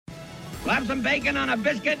Slap some bacon on a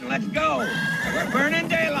biscuit and let's go. We're burning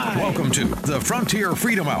daylight. Welcome to the Frontier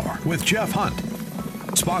Freedom Hour with Jeff Hunt.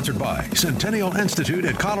 Sponsored by Centennial Institute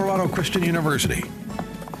at Colorado Christian University.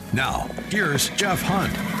 Now, here's Jeff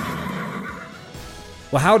Hunt.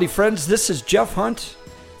 Well, howdy, friends. This is Jeff Hunt.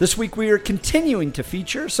 This week we are continuing to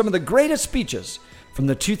feature some of the greatest speeches from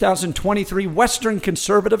the 2023 Western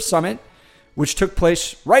Conservative Summit, which took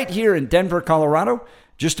place right here in Denver, Colorado,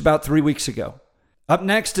 just about 3 weeks ago. Up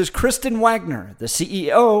next is Kristen Waggoner, the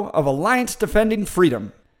CEO of Alliance Defending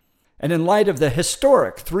Freedom. And in light of the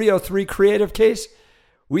historic 303 creative case,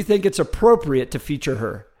 we think it's appropriate to feature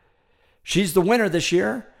her. She's the winner this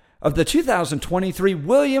year of the 2023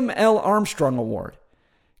 William L. Armstrong Award,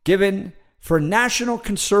 given for national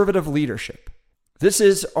conservative leadership. This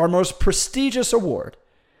is our most prestigious award,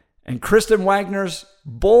 and Kristen Waggoner's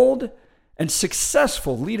bold and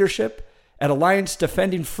successful leadership at Alliance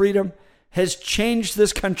Defending Freedom has changed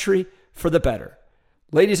this country for the better.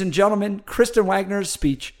 Ladies and gentlemen, Kristen Waggoner's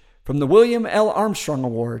speech from the William L. Armstrong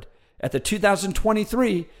Award at the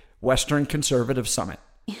 2023 Western Conservative Summit.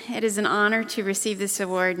 It is an honor to receive this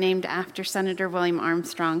award named after Senator William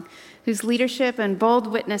Armstrong, whose leadership and bold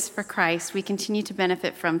witness for Christ we continue to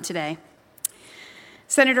benefit from today.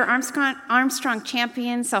 Senator Armstrong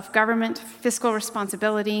championed self-government, fiscal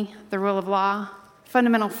responsibility, the rule of law,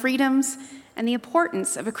 fundamental freedoms, and the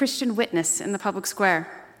importance of a Christian witness in the public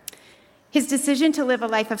square. His decision to live a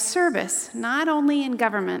life of service, not only in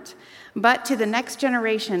government, but to the next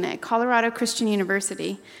generation at Colorado Christian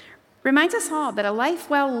University, reminds us all that a life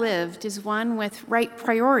well lived is one with right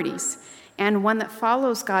priorities and one that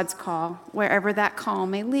follows God's call wherever that call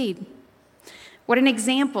may lead. What an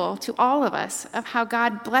example to all of us of how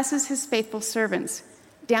God blesses his faithful servants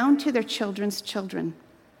down to their children's children.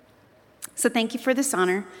 So thank you for this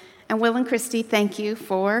honor. And Will and Christy, thank you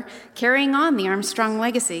for carrying on the Armstrong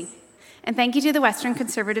legacy. And thank you to the Western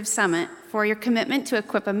Conservative Summit for your commitment to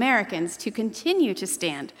equip Americans to continue to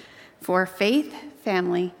stand for faith,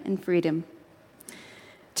 family, and freedom.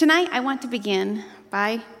 Tonight, I want to begin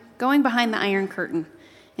by going behind the Iron Curtain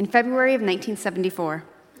in February of 1974.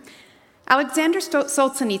 Alexander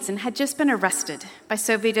Solzhenitsyn had just been arrested by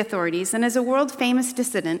Soviet authorities, and as a world-famous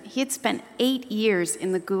dissident, he had spent 8 years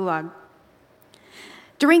in the Gulag.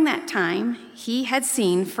 During that time, he had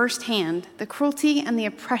seen firsthand the cruelty and the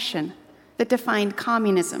oppression that defined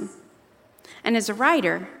communism. And as a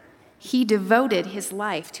writer, he devoted his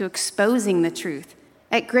life to exposing the truth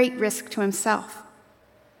at great risk to himself.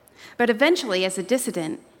 But eventually, as a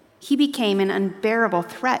dissident, he became an unbearable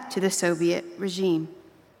threat to the Soviet regime.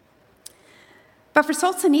 But for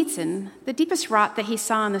Solzhenitsyn, the deepest rot that he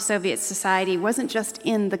saw in the Soviet society wasn't just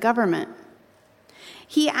in the government.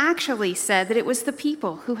 He actually said that it was the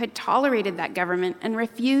people who had tolerated that government and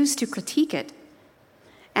refused to critique it.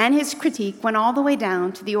 And his critique went all the way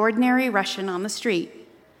down to the ordinary Russian on the street,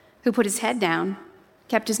 who put his head down,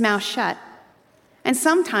 kept his mouth shut, and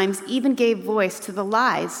sometimes even gave voice to the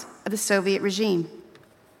lies of the Soviet regime.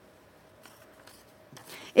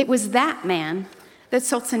 It was that man that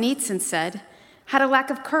Solzhenitsyn said had a lack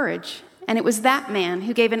of courage, and it was that man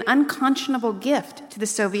who gave an unconscionable gift to the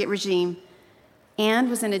Soviet regime and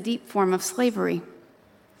was in a deep form of slavery.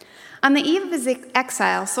 On the eve of his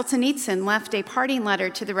exile, Solzhenitsyn left a parting letter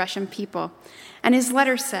to the Russian people, and his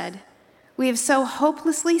letter said, "We have so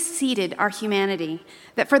hopelessly ceded our humanity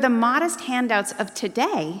that for the modest handouts of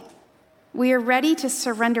today, we are ready to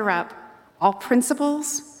surrender up all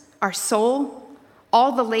principles, our soul,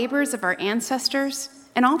 all the labors of our ancestors,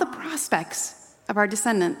 and all the prospects of our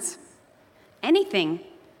descendants. Anything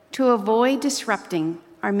to avoid disrupting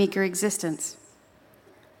our meager existence."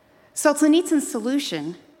 Solzhenitsyn's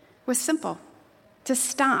solution was simple: to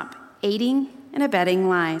stop aiding and abetting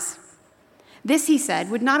lies. This, he said,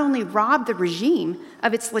 would not only rob the regime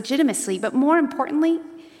of its legitimacy, but more importantly,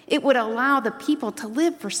 it would allow the people to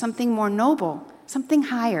live for something more noble, something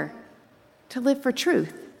higher, to live for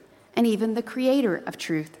truth, and even the creator of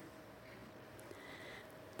truth.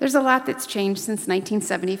 There's a lot that's changed since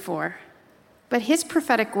 1974. But his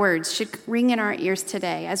prophetic words should ring in our ears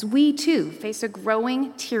today as we, too, face a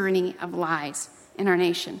growing tyranny of lies in our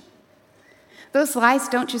nation. Those lies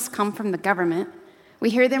don't just come from the government. We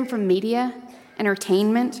hear them from media,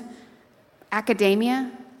 entertainment,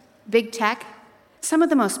 academia, big tech, some of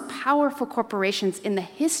the most powerful corporations in the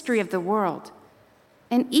history of the world,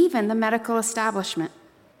 and even the medical establishment.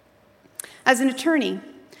 As an attorney,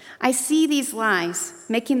 I see these lies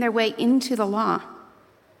making their way into the law.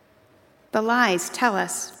 The lies tell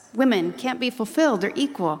us women can't be fulfilled or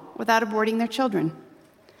equal without aborting their children,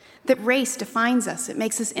 that race defines us, it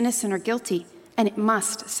makes us innocent or guilty, and it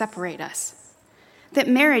must separate us. that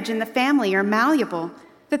marriage and the family are malleable,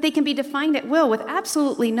 that they can be defined at will with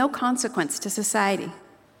absolutely no consequence to society,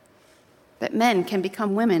 that men can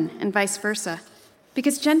become women and vice versa,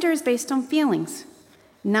 because gender is based on feelings,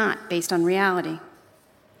 not based on reality.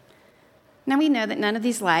 Now we know that none of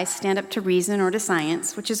these lies stand up to reason or to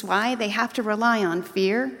science, which is why they have to rely on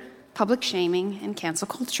fear, public shaming, and cancel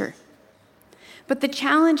culture. But the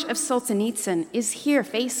challenge of Solzhenitsyn is here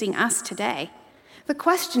facing us today. The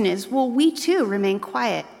question is, will we too remain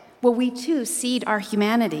quiet? Will we too cede our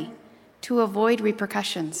humanity to avoid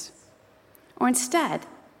repercussions? Or instead,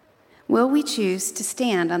 will we choose to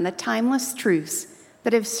stand on the timeless truths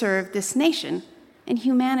that have served this nation and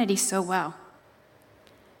humanity so well?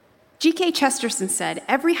 G.K. Chesterton said,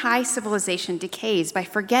 "Every high civilization decays by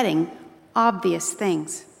forgetting obvious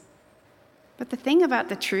things." But the thing about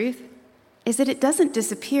the truth is that it doesn't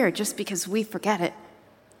disappear just because we forget it.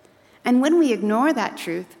 And when we ignore that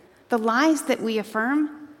truth, the lies that we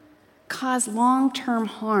affirm cause long-term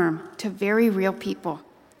harm to very real people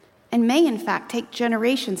and may, in fact, take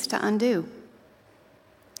generations to undo.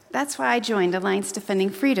 That's why I joined Alliance Defending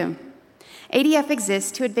Freedom. ADF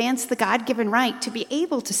exists to advance the God-given right to be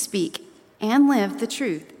able to speak and live the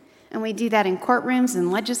truth. And we do that in courtrooms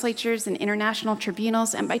and legislatures and international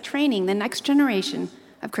tribunals and by training the next generation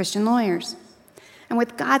of Christian lawyers. And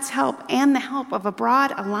with God's help and the help of a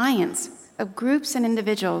broad alliance of groups and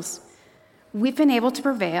individuals, we've been able to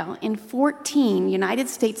prevail in 14 United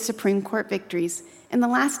States Supreme Court victories in the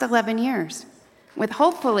last 11 years, with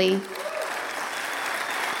hopefully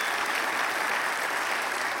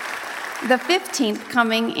the 15th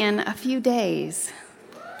coming in a few days,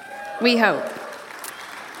 we hope.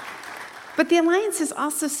 But the Alliance is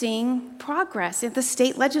also seeing progress in the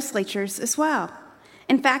state legislatures as well.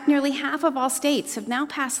 In fact, nearly half of all states have now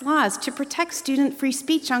passed laws to protect student free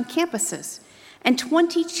speech on campuses, and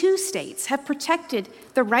 22 states have protected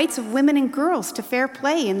the rights of women and girls to fair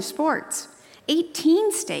play in sports.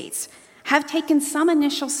 18 states have taken some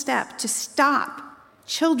initial step to stop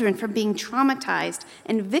children from being traumatized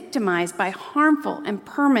and victimized by harmful and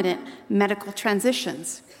permanent medical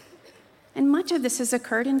transitions. And much of this has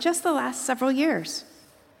occurred in just the last several years.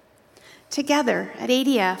 Together at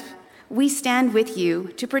ADF, we stand with you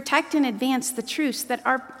to protect and advance the truths that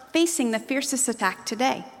are facing the fiercest attack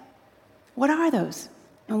today. What are those,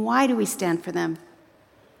 and why do we stand for them?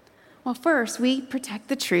 Well, first, we protect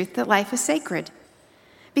the truth that life is sacred,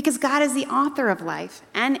 because God is the author of life,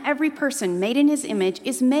 and every person made in his image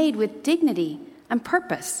is made with dignity and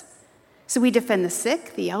purpose. So we defend the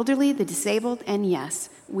sick, the elderly, the disabled, and yes,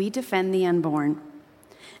 we defend the unborn.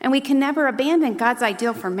 And we can never abandon God's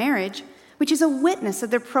ideal for marriage, which is a witness of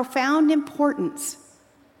the profound importance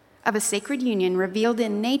of a sacred union revealed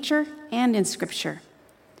in nature and in Scripture.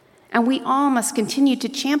 And we all must continue to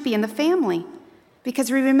champion the family,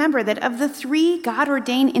 because we remember that of the 3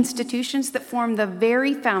 God-ordained institutions that form the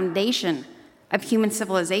very foundation of human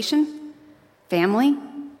civilization, family,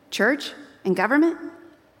 church, and government,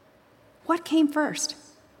 what came first?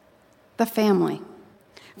 The family.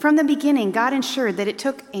 From the beginning, God ensured that it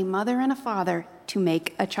took a mother and a father to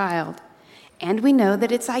make a child. And we know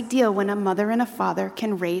that it's ideal when a mother and a father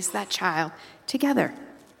can raise that child together.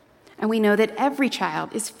 And we know that every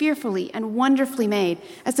child is fearfully and wonderfully made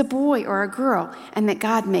as a boy or a girl, and that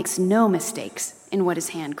God makes no mistakes in what his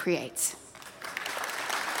hand creates.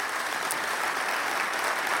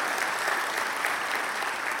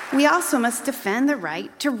 We also must defend the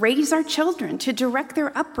right to raise our children, to direct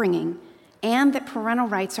their upbringing, and that parental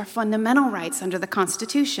rights are fundamental rights under the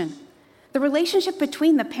Constitution. The relationship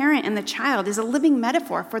between the parent and the child is a living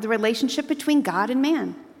metaphor for the relationship between God and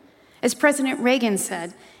man. As President Reagan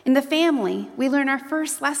said, in the family, we learn our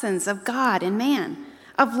first lessons of God and man,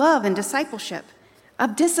 of love and discipleship,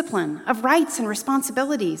 of discipline, of rights and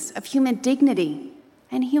responsibilities, of human dignity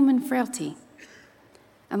and human frailty.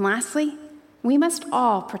 And lastly, we must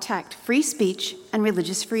all protect free speech and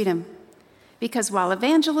religious freedom, because while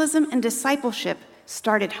evangelism and discipleship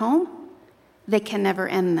start at home, they can never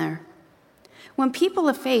end there. When people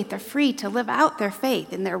of faith are free to live out their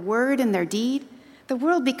faith in their word and their deed, the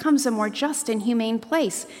world becomes a more just and humane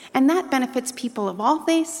place, and that benefits people of all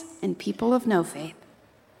faiths and people of no faith.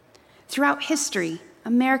 Throughout history,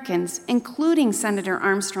 Americans, including Senator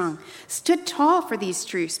Armstrong, stood tall for these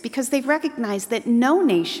truths because they recognized that no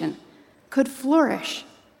nation could flourish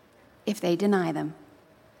if they deny them.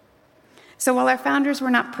 So while our founders were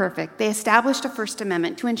not perfect, they established a First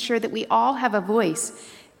Amendment to ensure that we all have a voice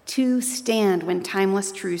to stand when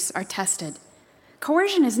timeless truths are tested.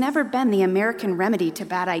 Coercion has never been the American remedy to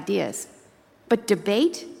bad ideas, but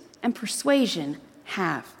debate and persuasion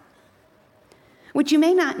have. What you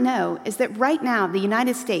may not know is that right now the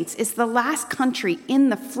United States is the last country in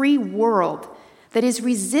the free world that is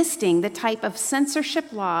resisting the type of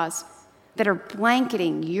censorship laws that are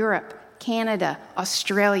blanketing Europe, Canada,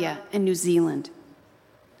 Australia, and New Zealand.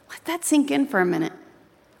 Let that sink in for a minute.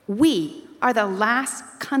 We are the last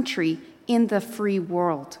country in the free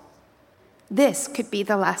world. This could be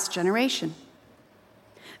the last generation.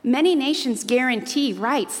 Many nations guarantee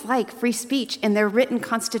rights like free speech in their written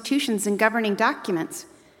constitutions and governing documents.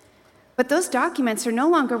 But those documents are no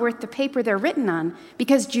longer worth the paper they're written on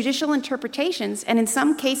because judicial interpretations, and in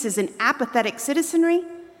some cases an apathetic citizenry,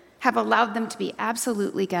 have allowed them to be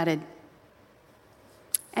absolutely gutted.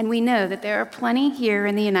 And we know that there are plenty here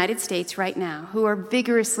in the United States right now who are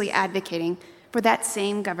vigorously advocating for that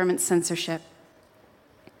same government censorship.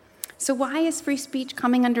 So why is free speech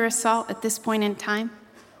coming under assault at this point in time?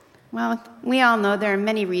 Well, we all know there are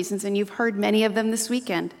many reasons, and you've heard many of them this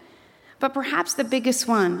weekend. But perhaps the biggest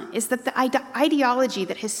one is that the ideology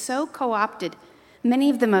that has so co-opted many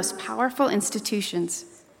of the most powerful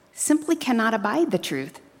institutions simply cannot abide the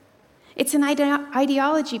truth. It's an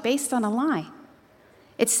ideology based on a lie.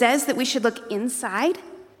 It says that we should look inside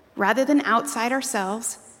rather than outside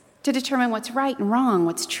ourselves to determine what's right and wrong,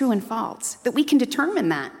 what's true and false, that we can determine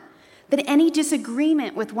that any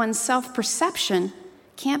disagreement with one's self-perception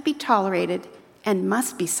can't be tolerated and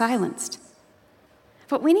must be silenced.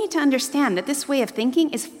 But we need to understand that this way of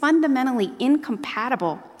thinking is fundamentally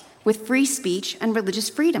incompatible with free speech and religious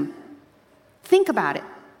freedom. Think about it.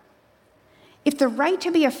 If the right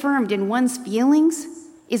to be affirmed in one's feelings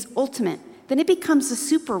is ultimate, then it becomes a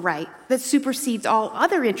super right that supersedes all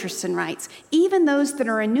other interests and rights, even those that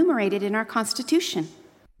are enumerated in our Constitution.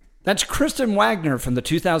 That's Kristen Waggoner from the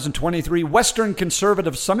 2023 Western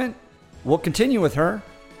Conservative Summit. We'll continue with her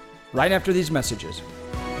right after these messages.